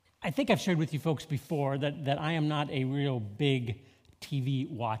I think I've shared with you folks before that I am not a real big TV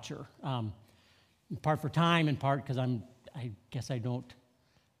watcher, in part for time, in part because I guess I don't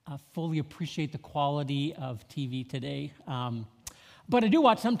fully appreciate the quality of TV today. But I do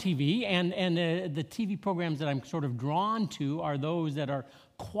watch some TV, and the TV programs that I'm sort of drawn to are those that are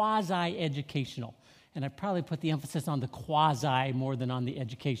quasi-educational. And I probably put the emphasis on the quasi more than on the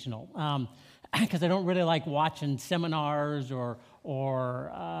educational, because I don't really like watching seminars or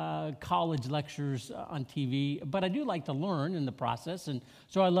college lectures on TV, but I do like to learn in the process, and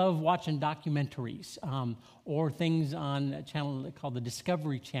so I love watching documentaries or things on a channel called the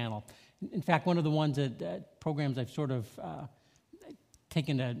Discovery Channel. In fact, one of the ones programs I've sort of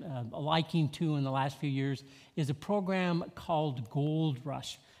taken a liking to in the last few years is a program called Gold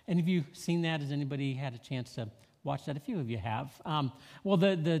Rush. Any of you seen that? Has anybody had a chance to watch that? A few of you have. Well,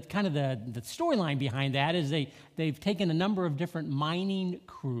 the kind of the storyline behind that is they've taken a number of different mining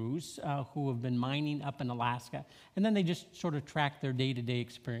crews who have been mining up in Alaska, and then they just sort of track their day-to-day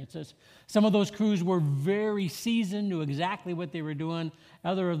experiences. Some of those crews were very seasoned, knew exactly what they were doing.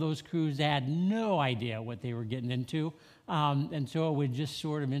 Other of those crews had no idea what they were getting into, and so it was just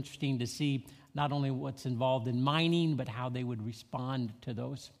sort of interesting to see not only what's involved in mining, but how they would respond to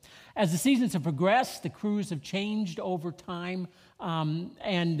those. As the seasons have progressed, the crews have changed over time,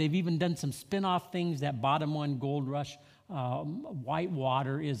 and they've even done some spin-off things. That bottom one, Gold Rush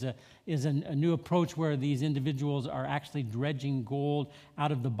Whitewater, is a new approach where these individuals are actually dredging gold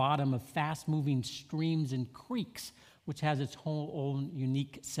out of the bottom of fast-moving streams and creeks, which has its whole own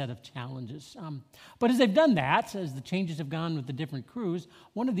unique set of challenges. But as they've done that, as the changes have gone with the different crews,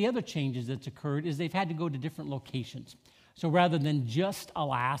 one of the other changes that's occurred is they've had to go to different locations. So rather than just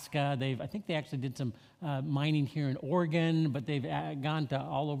Alaska, I think they actually did some mining here in Oregon, but they've gone to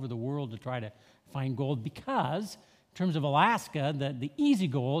all over the world to try to find gold because, in terms of Alaska, the easy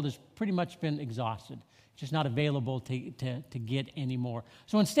gold has pretty much been exhausted. It's just not available to get anymore.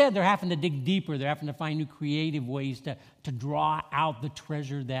 So instead, they're having to dig deeper. They're having to find new creative ways to draw out the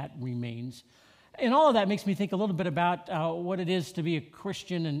treasure that remains. And all of that makes me think a little bit about what it is to be a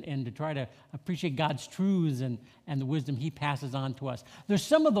Christian and to try to appreciate God's truths and the wisdom He passes on to us. There's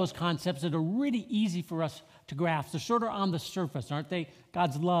some of those concepts that are really easy for us to grasp. They're sort of on the surface, aren't they?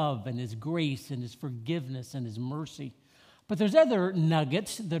 God's love and His grace and His forgiveness and His mercy. But there's other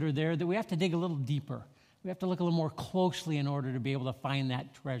nuggets that are there that we have to dig a little deeper. We have to look a little more closely in order to be able to find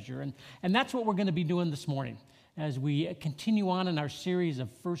that treasure. And that's what we're going to be doing this morning as we continue on in our series of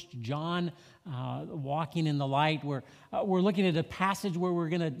 1 John, Walking in the Light. We're looking at a passage where we're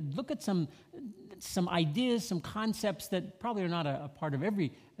going to look at some ideas, some concepts that probably are not a part of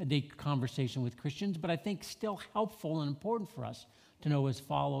everyday conversation with Christians, but I think still helpful and important for us to know as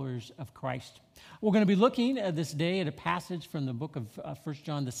followers of Christ. We're going to be looking this day at a passage from the book of 1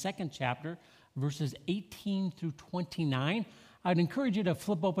 John, the second chapter, verses 18 through 29. I'd encourage you to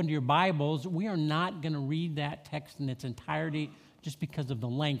flip open to your Bibles. We are not going to read that text in its entirety just because of the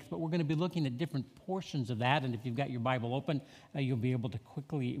length, but we're going to be looking at different portions of that, and if you've got your Bible open, you'll be able to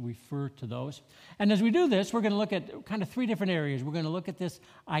quickly refer to those. And as we do this, we're going to look at kind of three different areas. We're going to look at this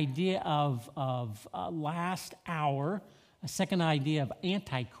idea of last hour, a second idea of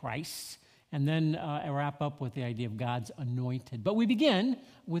Antichrist, and then wrap up with the idea of God's anointed. But we begin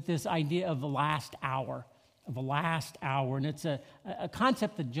with this idea of the last hour, and it's a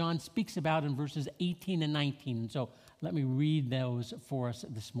concept that John speaks about in verses 18 and 19. And so let me read those for us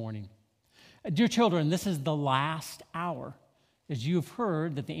this morning. Dear children, this is the last hour. As you have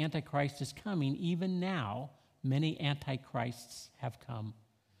heard that the Antichrist is coming, even now many Antichrists have come.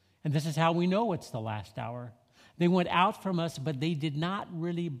 And this is how we know it's the last hour. They went out from us, but they did not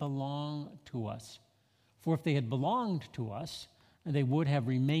really belong to us. For if they had belonged to us, they would have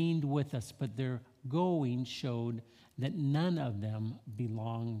remained with us, but their going showed that none of them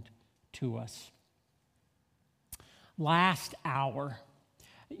belonged to us. Last hour.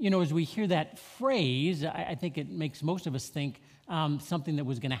 You know, as we hear that phrase, I think it makes most of us think something that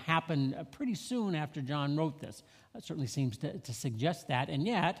was going to happen pretty soon after John wrote this. It certainly seems to suggest that, and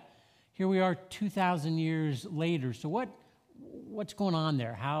yet, here we are 2,000 years later. So what's going on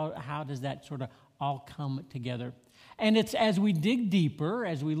there? How does that sort of all come together? And it's as we dig deeper,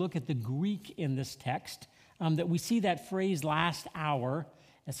 as we look at the Greek in this text, that we see that phrase last hour,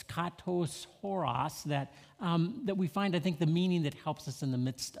 eskatos horos, that we find, I think, the meaning that helps us in the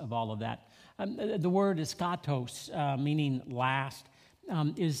midst of all of that. The word eskatos, meaning last,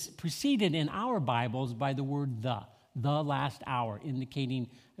 is preceded in our Bibles by the word the last hour, indicating,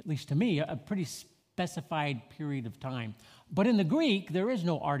 at least to me, a pretty specified period of time. But in the Greek, there is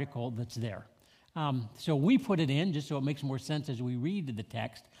no article that's there. So we put it in just so it makes more sense as we read the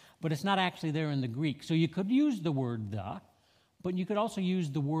text, but it's not actually there in the Greek. So you could use the word the, but you could also use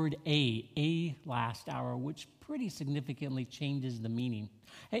the word a last hour, which pretty significantly changes the meaning.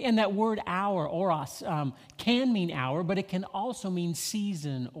 And that word hour, oros, can mean hour, but it can also mean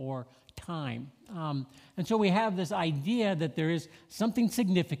season or time. And so we have this idea that there is something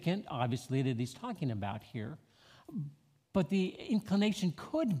significant, obviously, that he's talking about here. But the inclination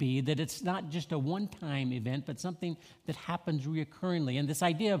could be that it's not just a one-time event, but something that happens reoccurringly. And this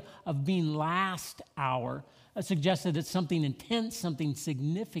idea of being last hour suggests that it's something intense, something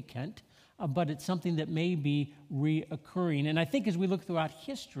significant, but it's something that may be reoccurring. And I think as we look throughout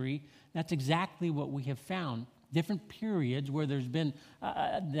history, that's exactly what we have found. Different periods where there's been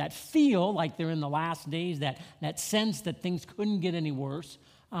that feel like they're in the last days, that sense that things couldn't get any worse,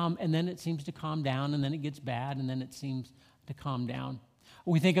 and then it seems to calm down, and then it gets bad, and then it seems to calm down.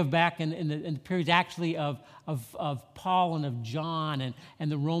 We think of back in the periods actually of Paul and of John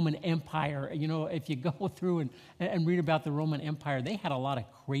and the Roman Empire. You know, if you go through and read about the Roman Empire, they had a lot of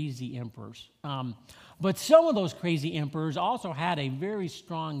crazy emperors. But some of those crazy emperors also had a very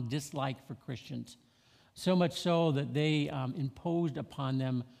strong dislike for Christians. So much so that they imposed upon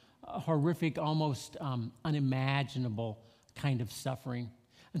them a horrific, almost unimaginable kind of suffering.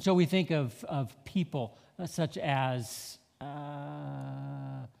 And so we think of people such as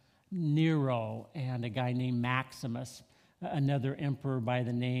Nero and a guy named Maximus, another emperor by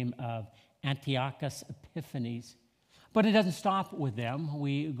the name of Antiochus Epiphanes. But it doesn't stop with them.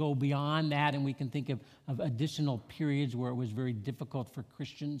 We go beyond that, and we can think of additional periods where it was very difficult for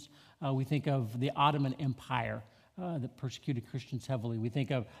Christians. We think of the Ottoman Empire that persecuted Christians heavily. We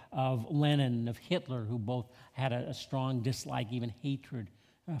think of Lenin, of Hitler, who both had a strong dislike, even hatred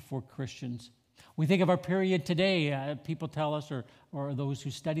for Christians. We think of our period today. People tell us, or those who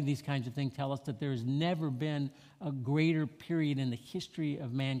study these kinds of things tell us, that there's never been a greater period in the history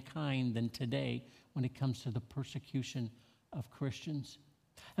of mankind than today when it comes to the persecution of Christians.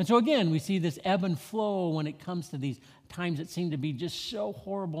 And so again, we see this ebb and flow when it comes to these times that seem to be just so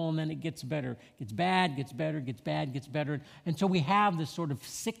horrible, and then it gets better. Gets bad, gets better, gets bad, gets better. And so we have this sort of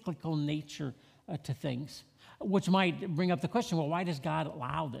cyclical nature to things, which might bring up the question, well, why does God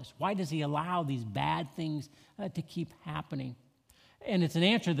allow this? Why does he allow these bad things to keep happening? And it's an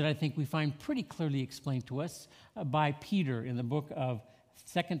answer that I think we find pretty clearly explained to us by Peter in the book of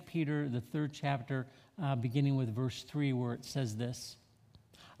 2 Peter, the 3rd chapter, beginning with verse 3, where it says this: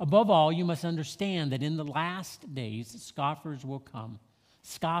 "Above all, you must understand that in the last days scoffers will come,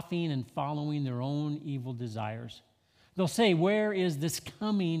 scoffing and following their own evil desires. They'll say, 'Where is this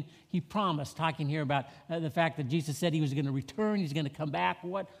coming he promised?'" Talking here about the fact that Jesus said he was going to return, he's going to come back.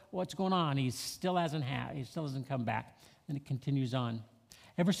 What's going on? He still hasn't come back. And it continues on.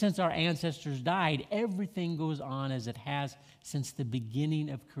 "Ever since our ancestors died, everything goes on as it has since the beginning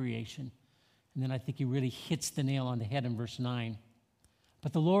of creation." And then I think he really hits the nail on the head in verse 9.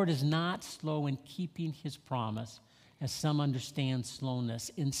 "But the Lord is not slow in keeping his promise, as some understand slowness.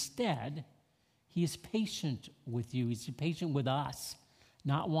 Instead, he is patient with you. He's patient with us,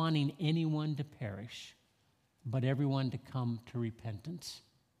 not wanting anyone to perish, but everyone to come to repentance."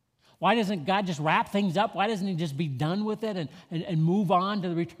 Why doesn't God just wrap things up? Why doesn't he just be done with it and move on to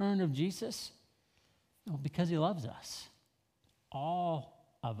the return of Jesus? No, because he loves us, all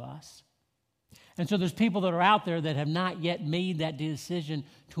of us. And so there's people that are out there that have not yet made that decision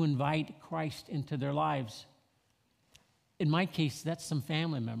to invite Christ into their lives. In my case, that's some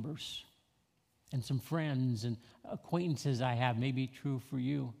family members and some friends and acquaintances I have, may be true for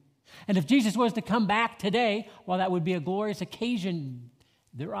you. And if Jesus was to come back today, while that would be a glorious occasion,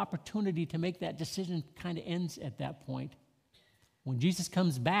 their opportunity to make that decision kind of ends at that point. When Jesus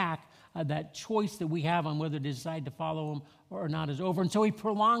comes back, that choice that we have on whether to decide to follow him or not is over. And so he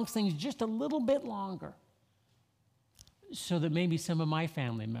prolongs things just a little bit longer so that maybe some of my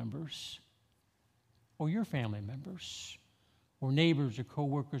family members or your family members or neighbors or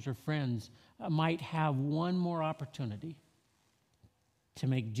coworkers or friends might have one more opportunity to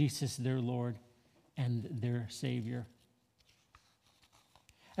make Jesus their Lord and their Savior.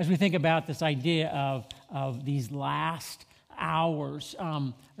 As we think about this idea of these last hours,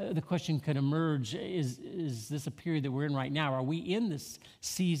 the question could emerge, is this a period that we're in right now? Are we in this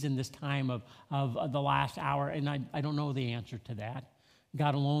season, this time of the last hour? And I don't know the answer to that.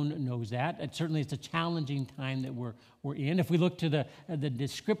 God alone knows that. Certainly it's a challenging time that we're in. If we look to the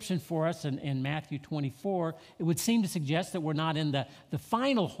description for us in Matthew 24, it would seem to suggest that we're not in the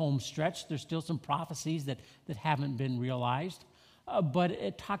final home stretch. There's still some prophecies that haven't been realized. But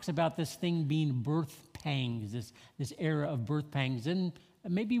it talks about this thing being birth pangs, this era of birth pangs. And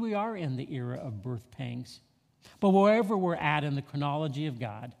maybe we are in the era of birth pangs. But wherever we're at in the chronology of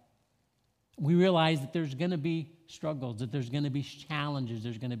God, we realize that there's going to be struggles, that there's going to be challenges,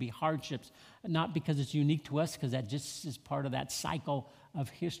 there's going to be hardships, not because it's unique to us, because that just is part of that cycle of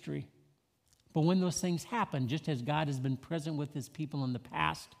history. But when those things happen, just as God has been present with his people in the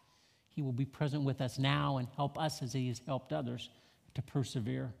past, he will be present with us now and help us as he has helped others to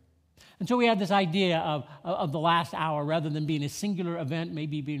persevere. And so we have this idea of the last hour, rather than being a singular event,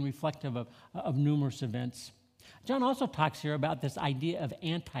 maybe being reflective of numerous events. John also talks here about this idea of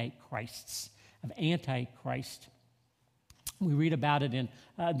antichrists, of Antichrist. We read about it in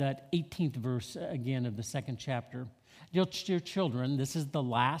that 18th verse, again, of the 2nd chapter. Dear children, this is the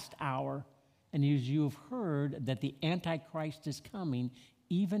last hour, and as you have heard that the Antichrist is coming,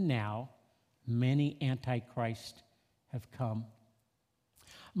 even now many antichrists have come.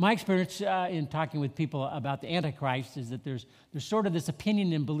 My experience in talking with people about the Antichrist is that there's sort of this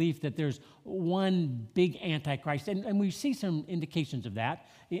opinion and belief that there's one big Antichrist, and we see some indications of that.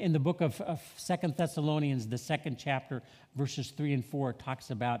 In the book of 2 Thessalonians, the 2nd chapter, verses 3 and 4, it talks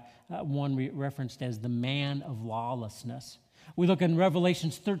about one referenced as the man of lawlessness. We look in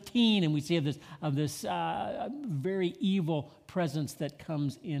Revelations 13, and we see of this very evil presence that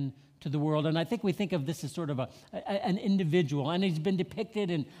comes into the world. And I think we think of this as sort of an individual. And he's been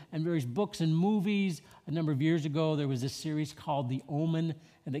depicted in various books and movies. A number of years ago, there was this series called The Omen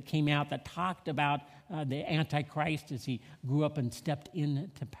that came out that talked about the Antichrist as he grew up and stepped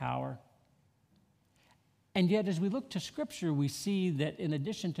into power. And yet, as we look to Scripture, we see that in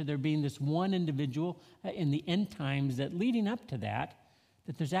addition to there being this one individual in the end times, that leading up to that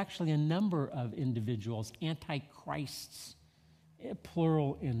there's actually a number of individuals, antichrists,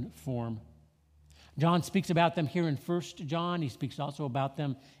 plural in form. John speaks about them here in 1 John. He speaks also about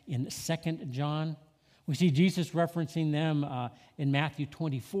them in 2 John. We see Jesus referencing them in Matthew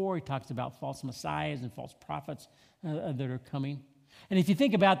 24. He talks about false messiahs and false prophets that are coming. And if you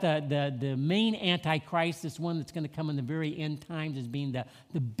think about the main Antichrist, this one that's going to come in the very end times as being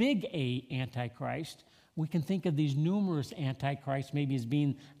the big A Antichrist, we can think of these numerous Antichrists maybe as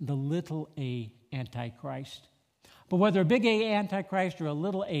being the little a Antichrist. But whether a big A Antichrist or a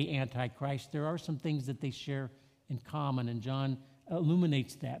little a Antichrist, there are some things that they share in common, and John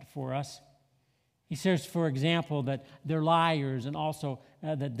illuminates that for us. He says, for example, that they're liars and also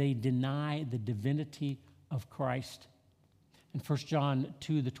that they deny the divinity of Christ. In 1 John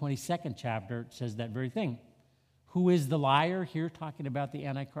 2, the 22nd chapter, it says that very thing. Who is the liar here, talking about the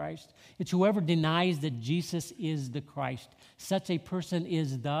Antichrist? It's whoever denies that Jesus is the Christ. Such a person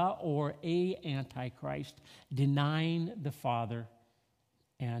is the or a Antichrist, denying the Father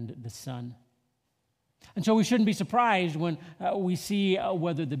and the Son. And so we shouldn't be surprised when we see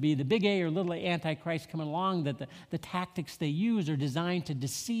whether it be the big A or little a Antichrist coming along, that the tactics they use are designed to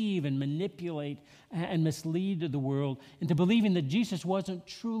deceive and manipulate and mislead the world into believing that Jesus wasn't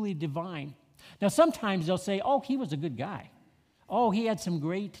truly divine. Now, sometimes they'll say, oh, he was a good guy. Oh, he had some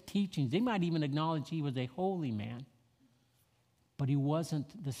great teachings. They might even acknowledge he was a holy man. But he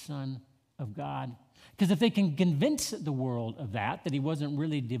wasn't the Son of God. Because if they can convince the world of that he wasn't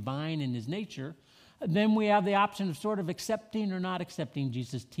really divine in his nature, then we have the option of sort of accepting or not accepting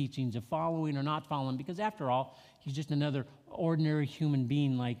Jesus' teachings, of following or not following, because after all, he's just another ordinary human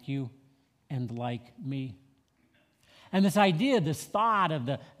being like you and like me. And this idea, this thought of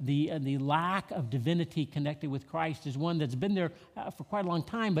the lack of divinity connected with Christ is one that's been there for quite a long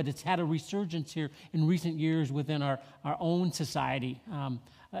time, but it's had a resurgence here in recent years within our own society.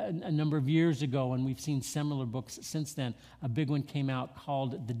 A number of years ago, and we've seen similar books since then, a big one came out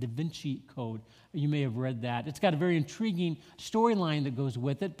called The Da Vinci Code. You may have read that. It's got a very intriguing storyline that goes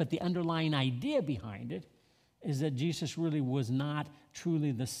with it, but the underlying idea behind it is that Jesus really was not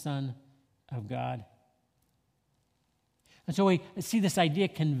truly the Son of God. And so we see this idea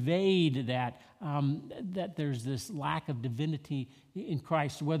conveyed that there's this lack of divinity in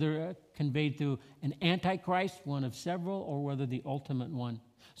Christ, whether conveyed through an Antichrist, one of several, or whether the ultimate one.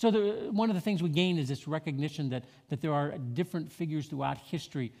 So one of the things we gain is this recognition that there are different figures throughout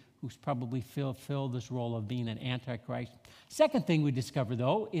history who's probably fill this role of being an Antichrist. Second thing we discover,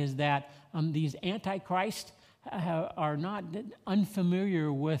 though, is that these Antichrists are not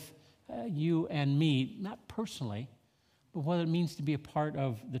unfamiliar with you and me, not personally, but what it means to be a part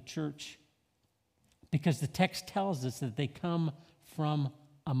of the church. Because the text tells us that they come from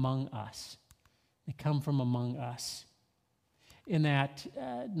among us. They come from among us. In that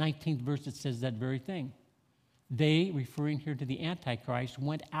 19th verse, it says that very thing. They, referring here to the Antichrist,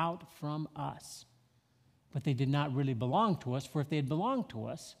 went out from us. But they did not really belong to us, for if they had belonged to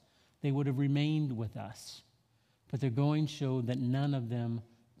us, they would have remained with us. but their going showed that none of them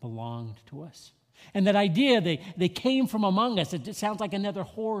belonged to us. And that idea, they came from among us, it sounds like another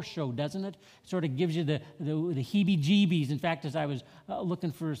horror show, doesn't it? It sort of gives you the heebie-jeebies. In fact, as I was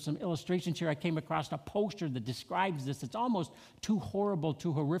looking for some illustrations here, I came across a poster that describes this. It's almost too horrible,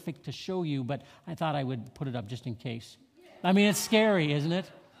 too horrific to show you, but I thought I would put it up just in case. I mean, it's scary, isn't it?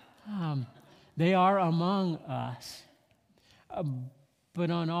 They are among us. But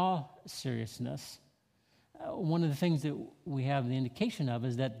on all seriousness, one of the things that we have the indication of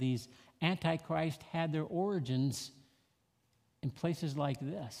is that these Antichrist had their origins in places like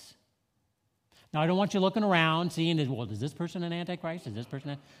this. Now, I don't want you looking around seeing, well, is this person an Antichrist? Is this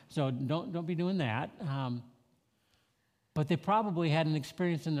person? So don't be doing that. But they probably had an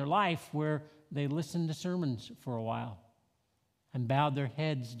experience in their life where they listened to sermons for a while and bowed their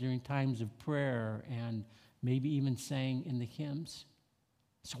heads during times of prayer and maybe even sang in the hymns.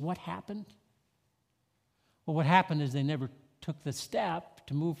 So what happened? Well, what happened is they never took the step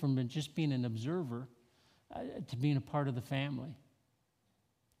to move from just being an observer to being a part of the family.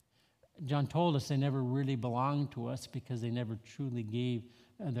 John told us they never really belonged to us because they never truly gave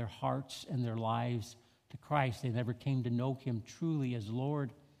their hearts and their lives to Christ. They never came to know him truly as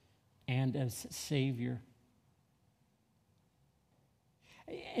Lord and as Savior.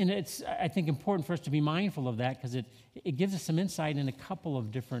 And it's, I think, important for us to be mindful of that because it gives us some insight in a couple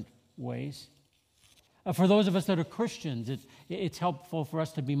of different ways. For those of us that are Christians, it's helpful for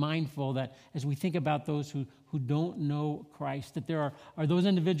us to be mindful that as we think about those who don't know Christ, that there are those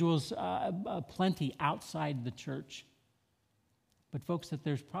individuals plenty outside the church. But folks, that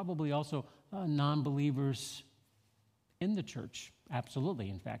there's probably also non-believers in the church. Absolutely,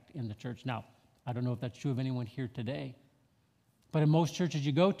 in fact, in the church. Now, I don't know if that's true of anyone here today. But in most churches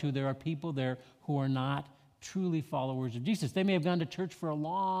you go to, there are people there who are not truly followers of Jesus. They may have gone to church for a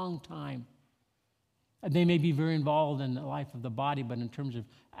long time. They may be very involved in the life of the body, but in terms of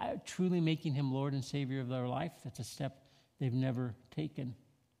truly making him Lord and Savior of their life, that's a step they've never taken.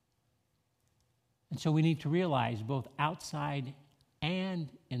 And so we need to realize both outside and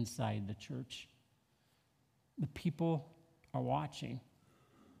inside the church, the people are watching.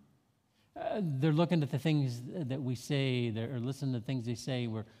 They're looking at the things that we say, they're listening to the things they say,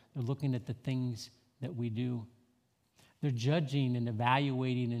 they're looking at the things that we do. They're judging and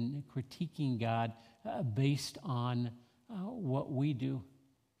evaluating and critiquing God based on what we do.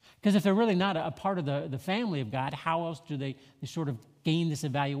 Because if they're really not a part of the family of God, how else do they sort of gain this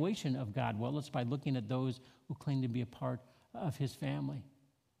evaluation of God? Well, it's by looking at those who claim to be a part of his family.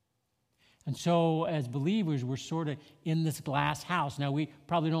 And so as believers, we're sort of in this glass house. Now, we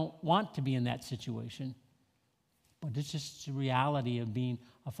probably don't want to be in that situation, but it's just the reality of being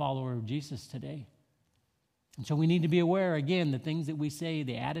a follower of Jesus today. And so we need to be aware, again, the things that we say,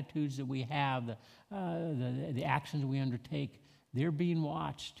 the attitudes that we have, the actions we undertake, they're being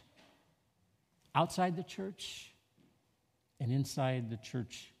watched outside the church and inside the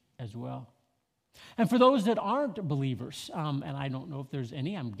church as well. And for those that aren't believers, and I don't know if there's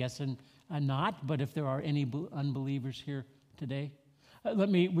any, I'm guessing not, but if there are any unbelievers here today, let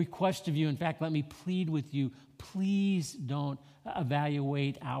me request of you, in fact, let me plead with you, please don't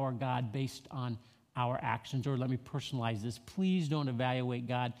evaluate our God based on our actions, or let me personalize this. Please don't evaluate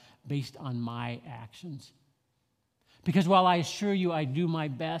God based on my actions. Because while I assure you I do my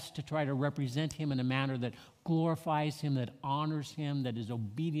best to try to represent him in a manner that glorifies him, that honors him, that is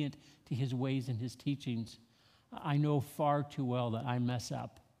obedient to his ways and his teachings, I know far too well that I mess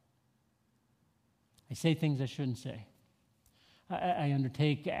up. I say things I shouldn't say. I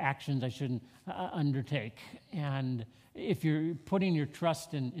undertake actions I shouldn't undertake. And if you're putting your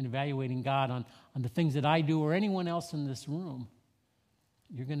trust in evaluating God on the things that I do or anyone else in this room,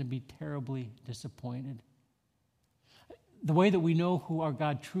 you're going to be terribly disappointed. The way that we know who our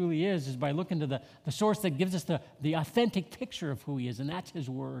God truly is by looking to the source that gives us the authentic picture of who he is, and that's his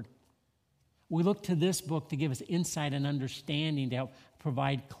word. We look to this book to give us insight and understanding, to help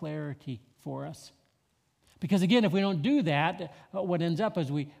provide clarity for us. Because again, if we don't do that, what ends up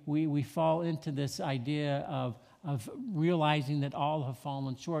is we fall into this idea of realizing that all have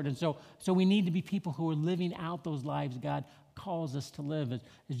fallen short. And so we need to be people who are living out those lives God calls us to live, as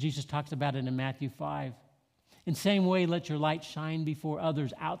Jesus talks about it in Matthew 5. In the same way, let your light shine before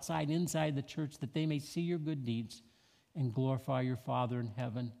others outside, inside the church, that they may see your good deeds and glorify your Father in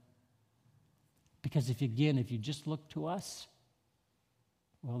heaven. Because if you just look to us,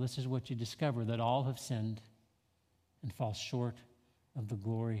 well, this is what you discover, that all have sinned and fall short of the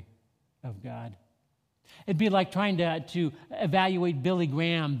glory of God. It'd be like trying to evaluate Billy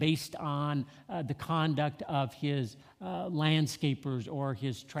Graham based on the conduct of his landscapers or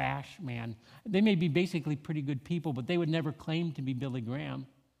his trash man. They may be basically pretty good people, but they would never claim to be Billy Graham.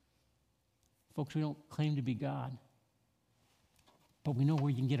 Folks, we don't claim to be God, but we know where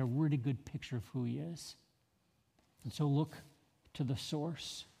you can get a really good picture of who he is. And so look to the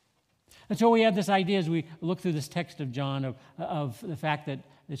source. And so we have this idea as we look through this text of John of the fact that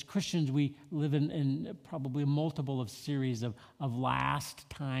as Christians we live in probably a multiple of series of last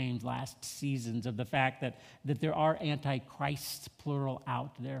times, last seasons, of the fact that there are antichrists, plural,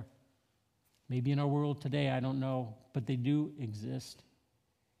 out there. Maybe in our world today, I don't know, but they do exist.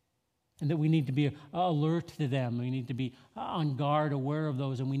 And that we need to be alert to them. We need to be on guard, aware of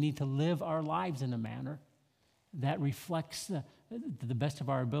those, and we need to live our lives in a manner that reflects to the best of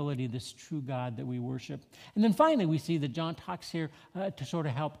our ability this true God that we worship. And then finally, we see that John talks here to sort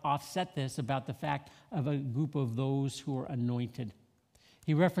of help offset this about the fact of a group of those who are anointed.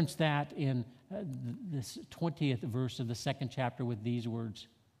 He referenced that in this 20th verse of the 2nd chapter with these words,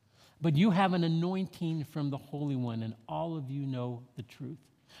 "But you have an anointing from the Holy One, and all of you know the truth."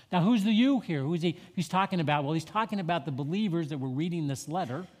 Now, who's the you here? He's talking about? Well, he's talking about the believers that were reading this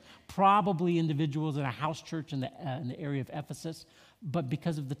letter, probably individuals in a house church in the area of Ephesus, but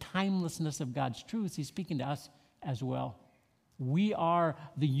because of the timelessness of God's truth, he's speaking to us as well. We are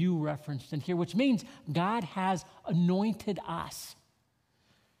the you referenced in here, which means God has anointed us.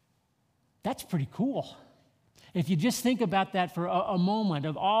 That's pretty cool. If you just think about that for a moment,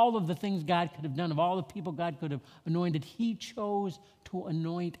 of all of the things God could have done, of all the people God could have anointed, he chose to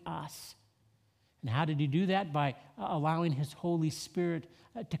anoint us. And how did he do that? By allowing his Holy Spirit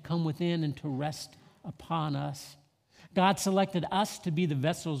to come within and to rest upon us. God selected us to be the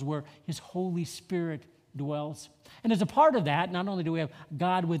vessels where his Holy Spirit dwells. And as a part of that, not only do we have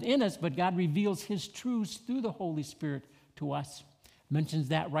God within us, but God reveals his truths through the Holy Spirit to us. Mentions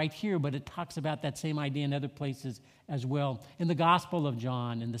that right here, but it talks about that same idea in other places as well. In the Gospel of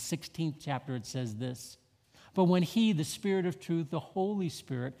John, in the 16th chapter, it says this, "But when he, the Spirit of truth, the Holy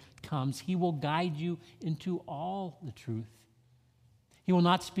Spirit, comes, he will guide you into all the truth. He will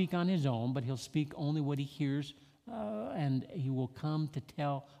not speak on his own, but he'll speak only what he hears, and he will come to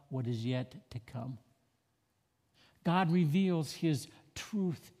tell what is yet to come." God reveals his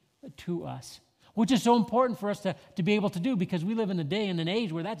truth to us, which is so important for us to be able to do, because we live in a day and an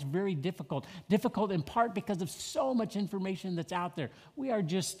age where that's very difficult. Difficult in part because of so much information that's out there. We are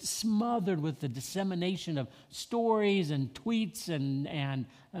just smothered with the dissemination of stories and tweets and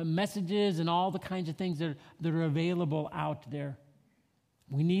messages and all the kinds of things that are available out there.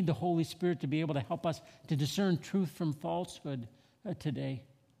 We need the Holy Spirit to be able to help us to discern truth from falsehood today.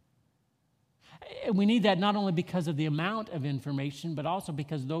 We need that not only because of the amount of information, but also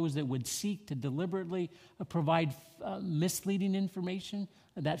because those that would seek to deliberately provide misleading information,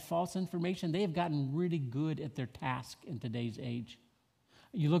 that false information, they have gotten really good at their task in today's age.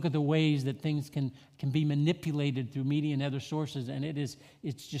 You look at the ways that things can be manipulated through media and other sources, and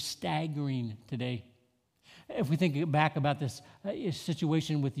it's just staggering today. If we think back about this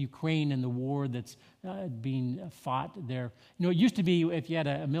situation with Ukraine and the war that's being fought there, it used to be if you had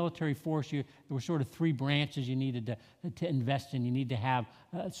a military force, there were sort of three branches you needed to invest in. You need to have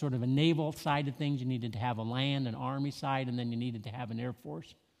sort of a naval side of things, you needed to have a land, an army side, and then you needed to have an air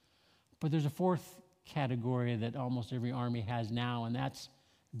force. But there's a fourth category that almost every army has now, and that's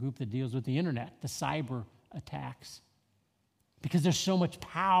a group that deals with the internet, the cyber attacks. Because there's so much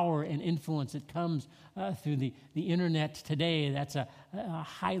power and influence that comes through the internet today. That's a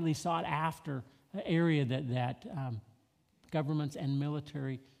highly sought after area that governments and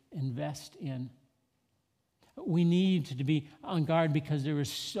military invest in. We need to be on guard because there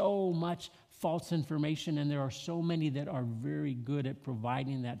is so much false information, and there are so many that are very good at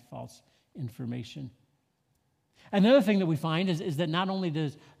providing that false information. Another thing that we find is that not only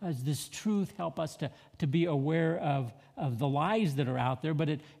does this truth help us to be aware of the lies that are out there, but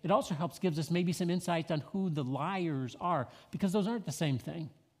it also gives us maybe some insights on who the liars are, because those aren't the same thing.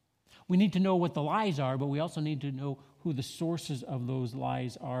 We need to know what the lies are, but we also need to know who the sources of those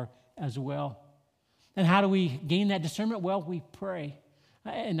lies are as well. And how do we gain that discernment? Well, we pray.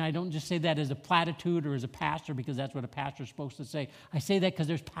 And I don't just say that as a platitude or as a pastor because that's what a pastor is supposed to say. I say that because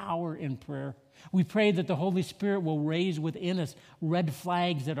there's power in prayer. We pray that the Holy Spirit will raise within us red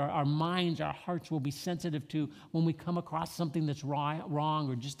flags that our minds, our hearts will be sensitive to when we come across something that's wrong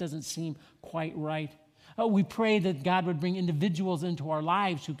or just doesn't seem quite right. We pray that God would bring individuals into our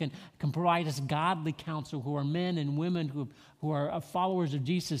lives who can provide us godly counsel, who are men and women who are followers of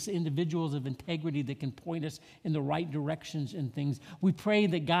Jesus, individuals of integrity that can point us in the right directions and things. We pray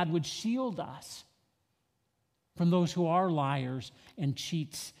that God would shield us from those who are liars and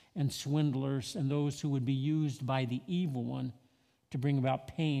cheats and swindlers and those who would be used by the evil one to bring about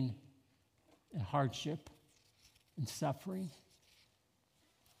pain and hardship and suffering.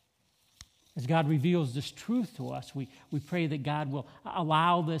 As God reveals this truth to us, we pray that God will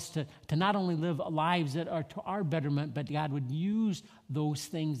allow this to not only live lives that are to our betterment, but God would use those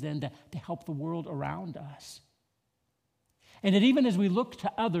things then to help the world around us. And that even as we look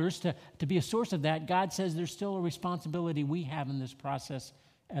to others to be a source of that, God says there's still a responsibility we have in this process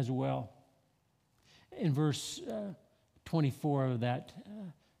as well. In verse 24 of that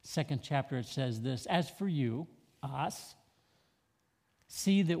second chapter, it says this, "As for you, us,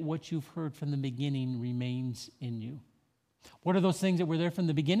 see that what you've heard from the beginning remains in you." What are those things that were there from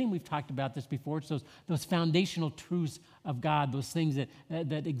the beginning? We've talked about this before. It's those foundational truths of God, those things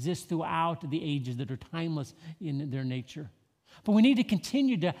that exist throughout the ages, that are timeless in their nature. But we need to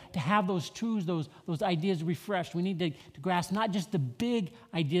continue to have those truths, those ideas refreshed. We need to grasp not just the big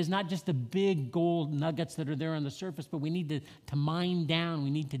ideas, not just the big gold nuggets that are there on the surface, but we need to mine down. We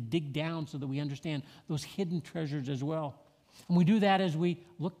need to dig down so that we understand those hidden treasures as well. And we do that as we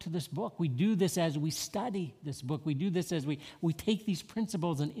look to this book. We do this as we study this book. We do this as we take these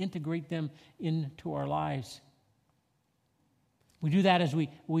principles and integrate them into our lives. We do that as we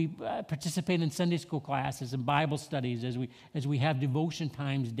participate in Sunday school classes and Bible studies, as we have devotion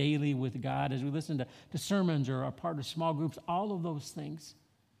times daily with God, as we listen to sermons or are part of small groups. All of those things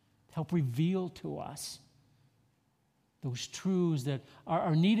help reveal to us those truths that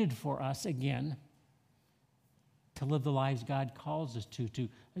are needed for us, again, to live the lives God calls us to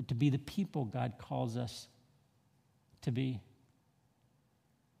be the people God calls us to be.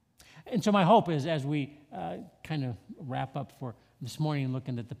 And so my hope is, as we kind of wrap up for this morning,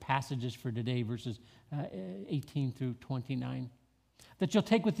 looking at the passages for today, verses 18 through 29, that you'll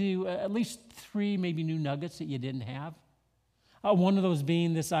take with you at least 3 maybe new nuggets that you didn't have. One of those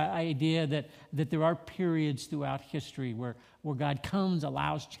being this idea that there are periods throughout history where God comes,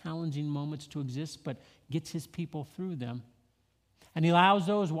 allows challenging moments to exist, but gets his people through them. And he allows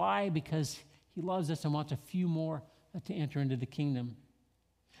those. Why? Because he loves us and wants a few more to enter into the kingdom.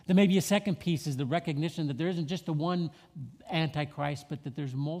 There may be a second piece, is the recognition that there isn't just the one Antichrist, but that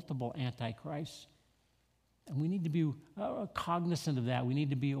there's multiple Antichrists. And we need to be cognizant of that. We need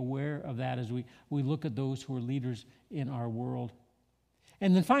to be aware of that as we look at those who are leaders in our world.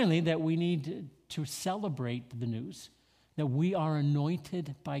 And then finally, that we need to celebrate the news, that we are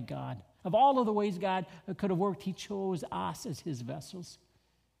anointed by God. Of all of the ways God could have worked, he chose us as his vessels.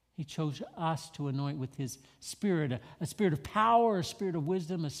 He chose us to anoint with his spirit, a spirit of power, a spirit of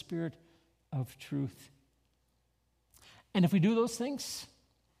wisdom, a spirit of truth. And if we do those things,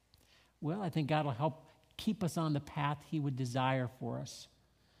 well, I think God will help keep us on the path he would desire for us.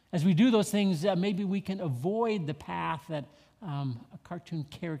 As we do those things, maybe we can avoid the path that a cartoon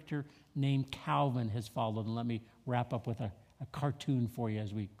character named Calvin has followed. And let me wrap up with a cartoon for you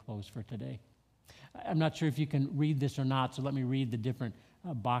as we close for today. I'm not sure if you can read this or not, so let me read the different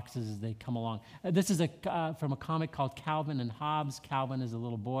boxes as they come along. This is from a comic called Calvin and Hobbes. Calvin is a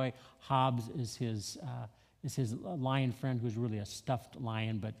little boy. Hobbes is his lion friend, who's really a stuffed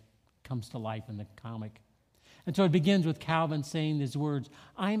lion, but comes to life in the comic. And so it begins with Calvin saying these words,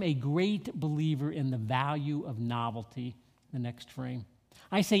 "I'm a great believer in the value of novelty." The next frame.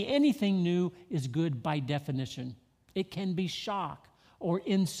 "I say anything new is good by definition. It can be shock or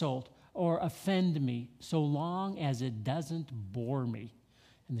insult or offend me so long as it doesn't bore me."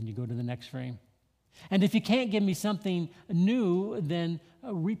 And then you go to the next frame. "And if you can't give me something new, then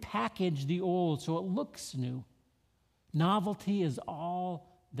repackage the old so it looks new. Novelty is all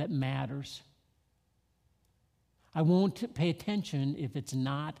that matters. I won't pay attention if it's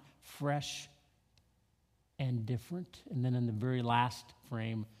not fresh and different." And then in the very last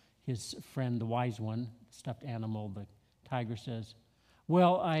frame, his friend, the wise one, stuffed animal, the tiger, says,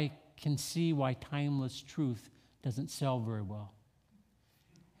 "Well, I can see why timeless truth doesn't sell very well."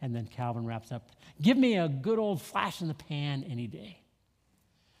 And then Calvin wraps up, "Give me a good old flash in the pan any day."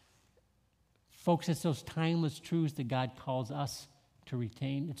 Folks, it's those timeless truths that God calls us to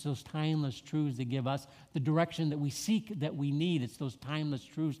retain. It's those timeless truths that give us the direction that we seek, that we need. It's those timeless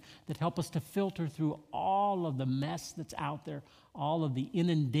truths that help us to filter through all of the mess that's out there, all of the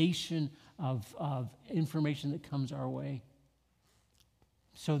inundation of information that comes our way,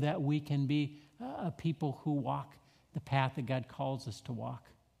 so that we can be a people who walk the path that God calls us to walk.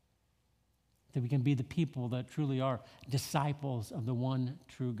 That we can be the people that truly are disciples of the one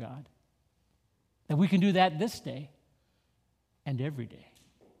true God. That we can do that this day and every day.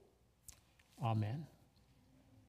 Amen.